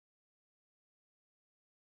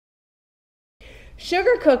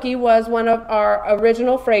Sugar Cookie was one of our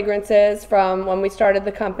original fragrances from when we started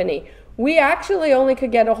the company. We actually only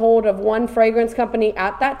could get a hold of one fragrance company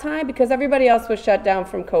at that time because everybody else was shut down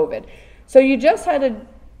from COVID. So you just had to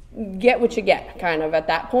get what you get, kind of, at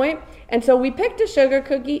that point. And so we picked a sugar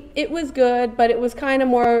cookie. It was good, but it was kind of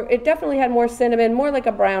more, it definitely had more cinnamon, more like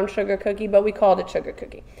a brown sugar cookie, but we called it Sugar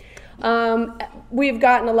Cookie. We've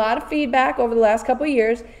gotten a lot of feedback over the last couple of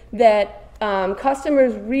years that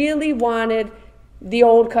customers really wanted the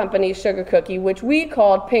old company's sugar cookie, which we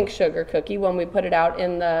called Pink Sugar Cookie when we put it out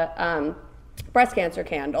in the breast cancer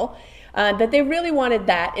candle, that they really wanted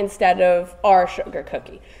that instead of our sugar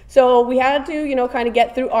cookie. So we had to, you know, kind of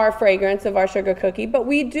get through our fragrance of our sugar cookie, but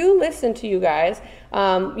we do listen to you guys,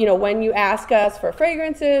 you know, when you ask us for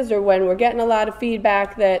fragrances or when we're getting a lot of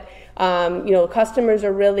feedback that, you know, customers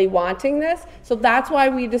are really wanting this. So that's why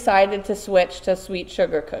we decided to switch to Sweet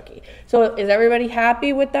Sugar Cookie. So is everybody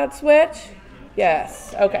happy with that switch?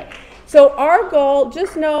 Yes, okay. So our goal,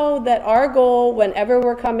 just know that our goal whenever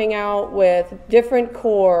we're coming out with different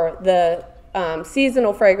core, the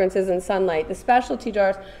seasonal fragrances and Sunlight, the specialty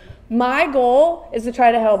jars, my goal is to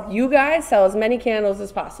try to help you guys sell as many candles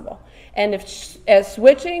as possible. And if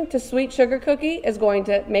switching to Sweet Sugar Cookie is going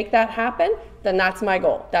to make that happen, then that's my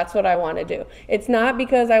goal. That's what I want to do. It's not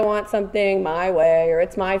because I want something my way or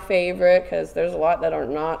it's my favorite, because there's a lot that are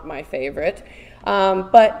not my favorite.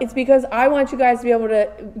 But it's because I want you guys to be able to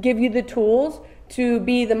give you the tools to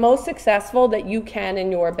be the most successful that you can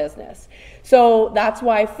in your business. So that's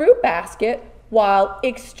why Fruit Basket, while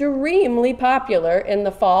extremely popular in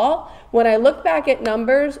the fall, when I look back at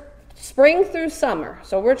numbers, spring through summer,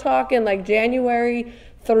 so we're talking like January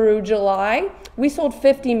through July, we sold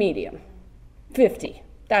 50 medium. 50,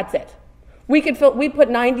 that's it. We put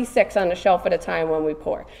 96 on the shelf at a time when we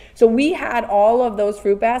pour. So we had all of those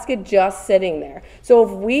Fruit Basket just sitting there. So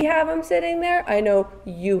if we have them sitting there, I know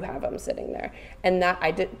you have them sitting there. And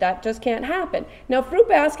that just can't happen. Now, Fruit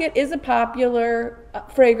Basket is a popular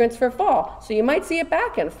fragrance for fall. So you might see it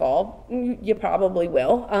back in fall. You probably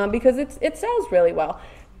will, because it sells really well.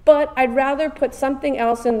 But I'd rather put something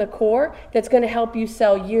else in the core that's going to help you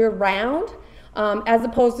sell year round, as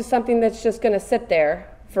opposed to something that's just going to sit there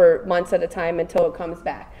for months at a time until it comes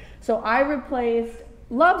back. So I replaced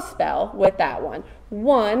Love Spell with that one.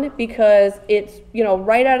 One, because it's, you know,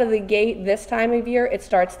 right out of the gate this time of year, it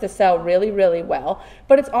starts to sell really, really well.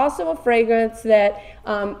 But it's also a fragrance that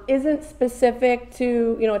isn't specific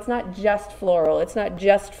to, you know, it's not just floral, it's not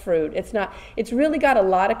just fruit, it's really got a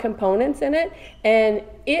lot of components in it, and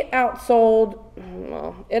it outsold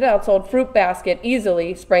Fruit Basket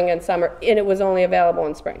easily spring and summer, and it was only available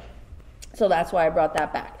in spring. So that's why I brought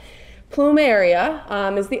that back.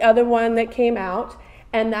 Plumeria is the other one that came out,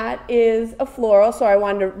 and that is a floral. So I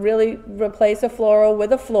wanted to really replace a floral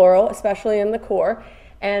with a floral, especially in the core.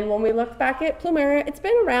 And when we looked back at Plumeria, it's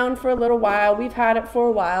been around for a little while. We've had it for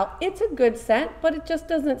a while. It's a good scent, but it just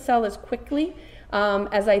doesn't sell as quickly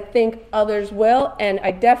as I think others will. And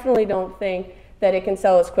I definitely don't think that it can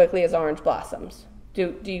sell as quickly as Orange Blossoms.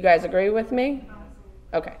 Do you guys agree with me?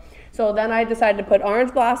 Okay. So then I decided to put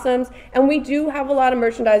Orange Blossoms, and we do have a lot of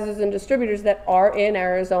merchandisers and distributors that are in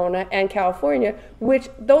Arizona and California, which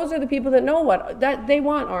those are the people that know that they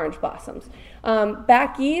want Orange Blossoms.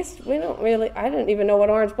 Back east, I didn't even know what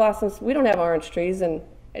Orange Blossoms, we don't have orange trees in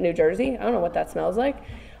New Jersey. I don't know what that smells like.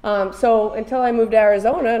 So until I moved to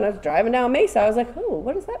Arizona and I was driving down Mesa, I was like, oh,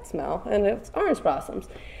 what does that smell? And it's Orange Blossoms.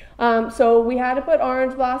 So we had to put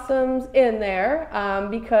Orange Blossoms in there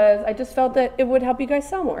because I just felt that it would help you guys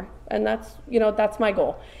sell more. And that's, you know, that's my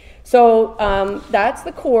goal. So that's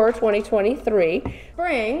the core 2023.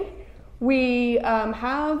 Spring, we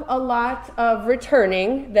have a lot of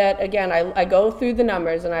returning that, again, I go through the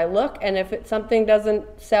numbers and I look, and if something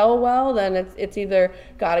doesn't sell well, then it's either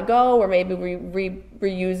got to go or maybe we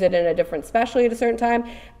reuse it in a different specialty at a certain time.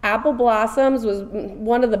 Apple Blossoms was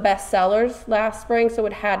one of the best sellers last spring, so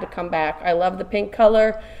it had to come back. I love the pink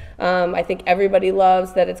color. I think everybody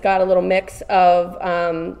loves that it's got a little mix of,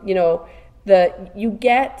 you know, you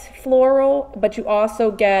get floral, but you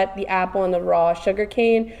also get the apple and the raw sugar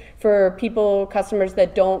cane. For customers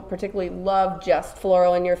that don't particularly love just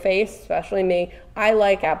floral in your face, especially me, I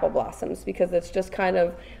like Apple Blossoms because it's just kind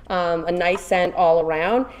of a nice scent all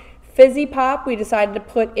around. Fizzy Pop, we decided to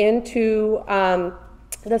put into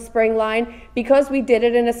the spring line because we did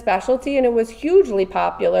it in a specialty, and it was hugely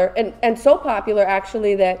popular, and so popular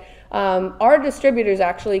actually that our distributors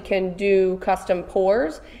actually can do custom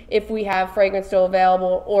pours if we have fragrance still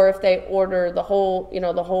available, or if they order the whole, you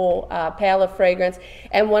know, the whole pail of fragrance.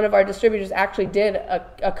 And one of our distributors actually did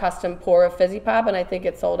a custom pour of Fizzy Pop, and I think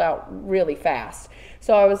it sold out really fast.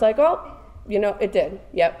 So I was like, oh, You know, it did.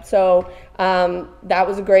 Yep. So that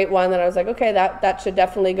was a great one that I was like, okay, that should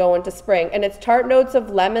definitely go into spring. And it's tart notes of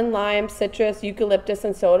lemon, lime, citrus, eucalyptus,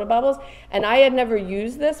 and soda bubbles. And I had never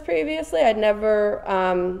used this previously. I'd never,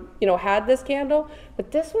 you know, had this candle.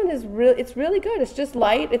 But this one is it's really good. It's just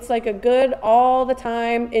light. It's like a good all the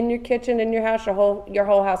time in your kitchen, in your house. Your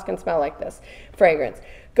whole house can smell like this fragrance.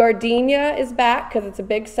 Gardenia is back because it's a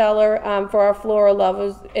big seller for our floral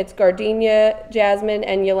lovers. It's gardenia, jasmine,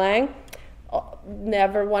 and ylang.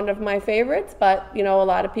 Never one of my favorites, but you know, a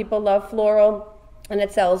lot of people love floral and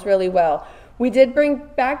it sells really well. We did bring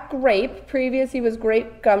back grape. Previously was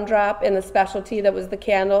grape gumdrop in the specialty that was the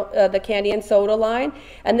candy and soda line.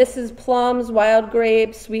 And this is plums, wild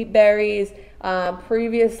grapes, sweet berries.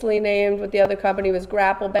 Previously named with the other company was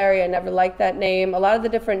Grappleberry. I never liked that name. A lot of the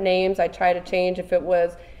different names I try to change if it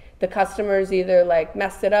was the customers either like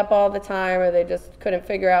messed it up all the time or they just couldn't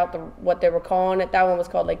figure out what they were calling it. That one was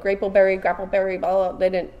called like Grappleberry, blah, blah,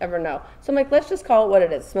 they didn't ever know. So I'm like, let's just call it what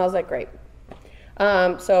it is. It smells like grape.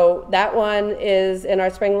 So that one is in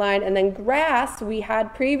our spring line. And then grass, we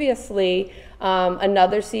had previously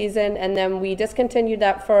another season, and then we discontinued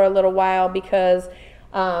that for a little while because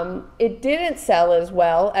it didn't sell as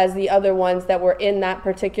well as the other ones that were in that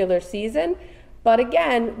particular season. But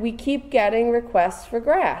again, we keep getting requests for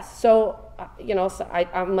grass. So, you know, so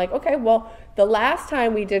I'm like, okay, well, the last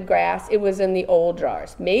time we did grass, it was in the old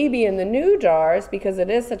jars. Maybe in the new jars, because it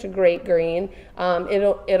is such a great green,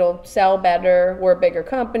 it'll sell better. We're a bigger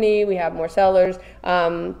company. We have more sellers.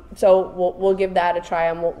 So we'll give that a try,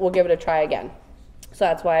 and we'll give it a try again. So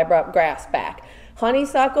that's why I brought grass back.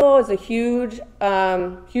 Honeysuckle is a huge,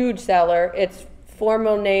 huge seller. Its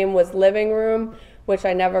formal name was Living Room, which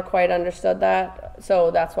I never quite understood that.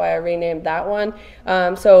 So that's why I renamed that one.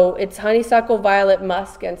 So it's honeysuckle, violet,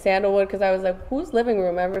 musk, and sandalwood, because I was like, whose living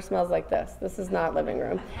room ever smells like this? This is not living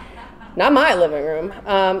room. Not my living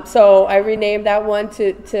room. So I renamed that one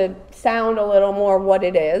to sound a little more what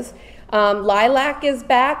it is. Lilac is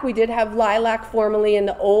back. We did have lilac formerly in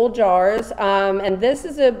the old jars. And this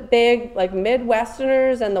is a big, like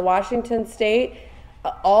Midwesterners and the Washington State,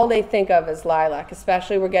 all they think of is lilac,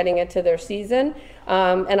 especially we're getting into their season.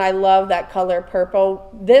 And I love that color purple.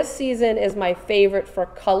 This season is my favorite for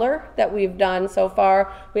color that we've done so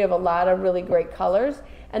far. We have a lot of really great colors.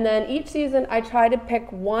 And then each season I try to pick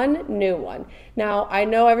one new one. Now I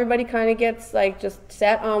know everybody kind of gets like just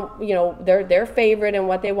set on, you know, their favorite and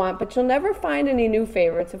what they want, but you'll never find any new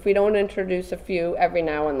favorites if we don't introduce a few every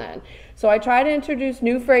now and then. So I try to introduce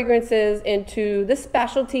new fragrances into the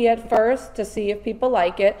specialty at first to see if people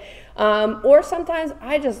like it. Or sometimes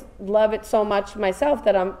I just love it so much myself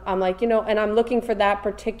that I'm like, you know, and I'm looking for that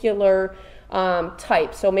particular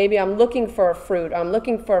type. So maybe I'm looking for a fruit, I'm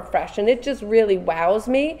looking for a fresh, and it just really wows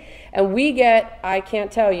me. And we get, I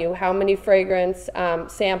can't tell you how many fragrance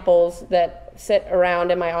samples that sit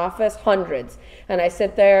around in my office, hundreds. And I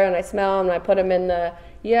sit there and I smell them and I put them in the,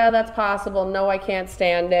 yeah, that's possible. No, I can't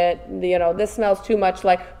stand it. You know, this smells too much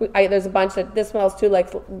like, there's a bunch that this smells too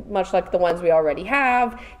much like the ones we already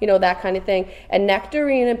have, you know, that kind of thing. And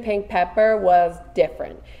nectarine and pink pepper was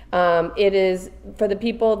different. It is for the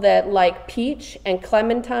people that like peach and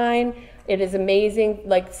clementine. It is amazing,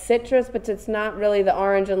 like citrus, but it's not really the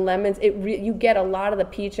orange and lemons. You get a lot of the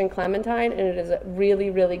peach and clementine, and it is a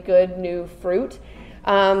really, really good new fruit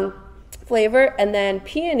flavor. And then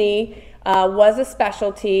peony was a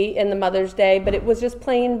specialty in the Mother's Day, but it was just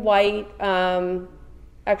plain white.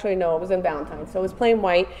 Actually, no, it was in Valentine's, so it was plain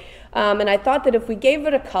white. And I thought that if we gave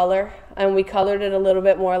it a color and we colored it a little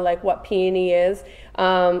bit more like what peony is,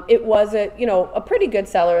 it was a pretty good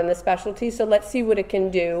seller in the specialty. So let's see what it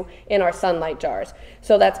can do in our sunlight jars.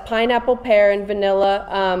 So that's pineapple, pear, and vanilla,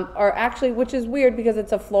 are actually, which is weird because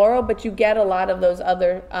it's a floral, but you get a lot of those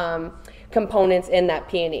other components in that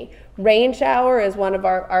peony. Rain Shower is one of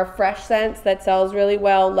our fresh scents that sells really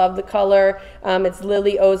well. Love the color. It's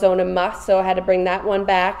lily, ozone, and musk, so I had to bring that one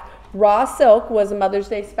back. Raw Silk was a Mother's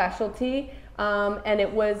Day specialty, and it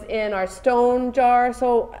was in our stone jar.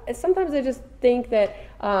 So sometimes I just think that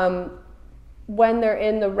when they're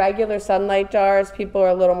in the regular sunlight jars, people are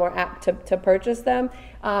a little more apt to purchase them.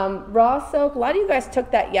 Raw Silk, a lot of you guys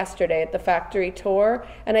took that yesterday at the factory tour,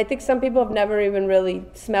 and I think some people have never even really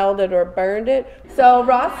smelled it or burned it. So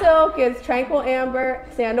Raw Silk is tranquil amber,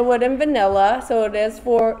 sandalwood, and vanilla. So it is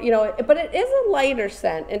for, you know, but it is a lighter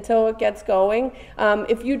scent until it gets going.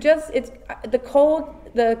 If you just, it's the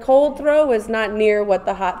cold throw is not near what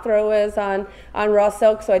the hot throw is on Raw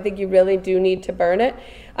Silk, so I think you really do need to burn it.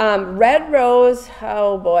 Red Rose,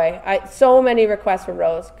 oh boy, so many requests for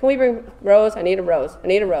rose. Can we bring rose? I need a rose. I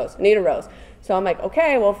need a rose. I need a rose. So I'm like,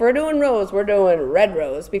 okay, well, if we're doing rose, we're doing red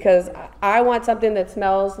rose, because I want something that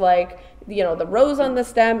smells like, you know, the rose on the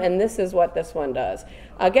stem, and this is what this one does.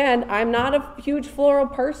 Again, I'm not a huge floral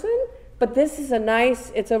person, but this is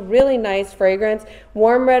it's a really nice fragrance.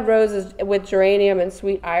 Warm red roses with geranium and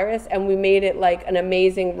sweet iris, and we made it like an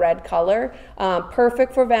amazing red color.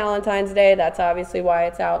 Perfect for Valentine's Day. That's obviously why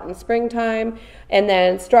it's out in springtime. And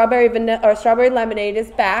then strawberry lemonade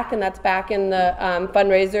is back, and that's back in the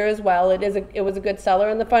fundraiser as well. It was a good seller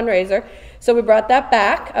in the fundraiser. So we brought that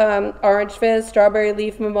back. Orange fizz, strawberry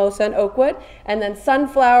leaf, mimosa, and oakwood. And then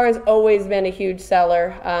sunflower has always been a huge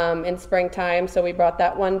seller in springtime, so we brought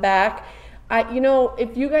that one back. You know,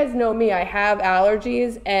 if you guys know me, I have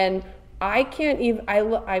allergies, and I can't even,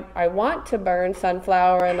 I want to burn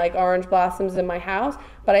sunflower and like orange blossoms in my house,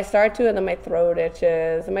 but I start to, and then my throat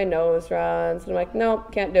itches and my nose runs, and I'm like, no,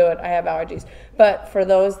 can't do it, I have allergies. But for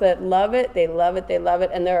those that love it, they love it, they love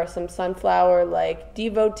it, and there are some sunflower like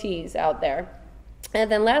devotees out there. And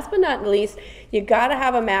then last but not least, you gotta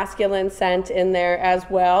have a masculine scent in there as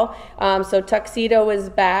well. So Tuxedo is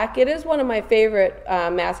back. It is one of my favorite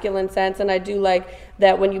masculine scents, and I do like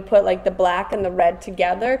that when you put like the black and the red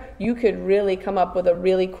together, you could really come up with a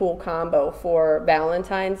really cool combo for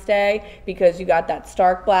Valentine's Day, because you got that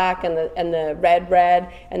stark black and the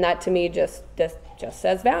red, and that to me just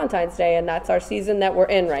says Valentine's Day, and that's our season that we're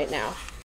in right now.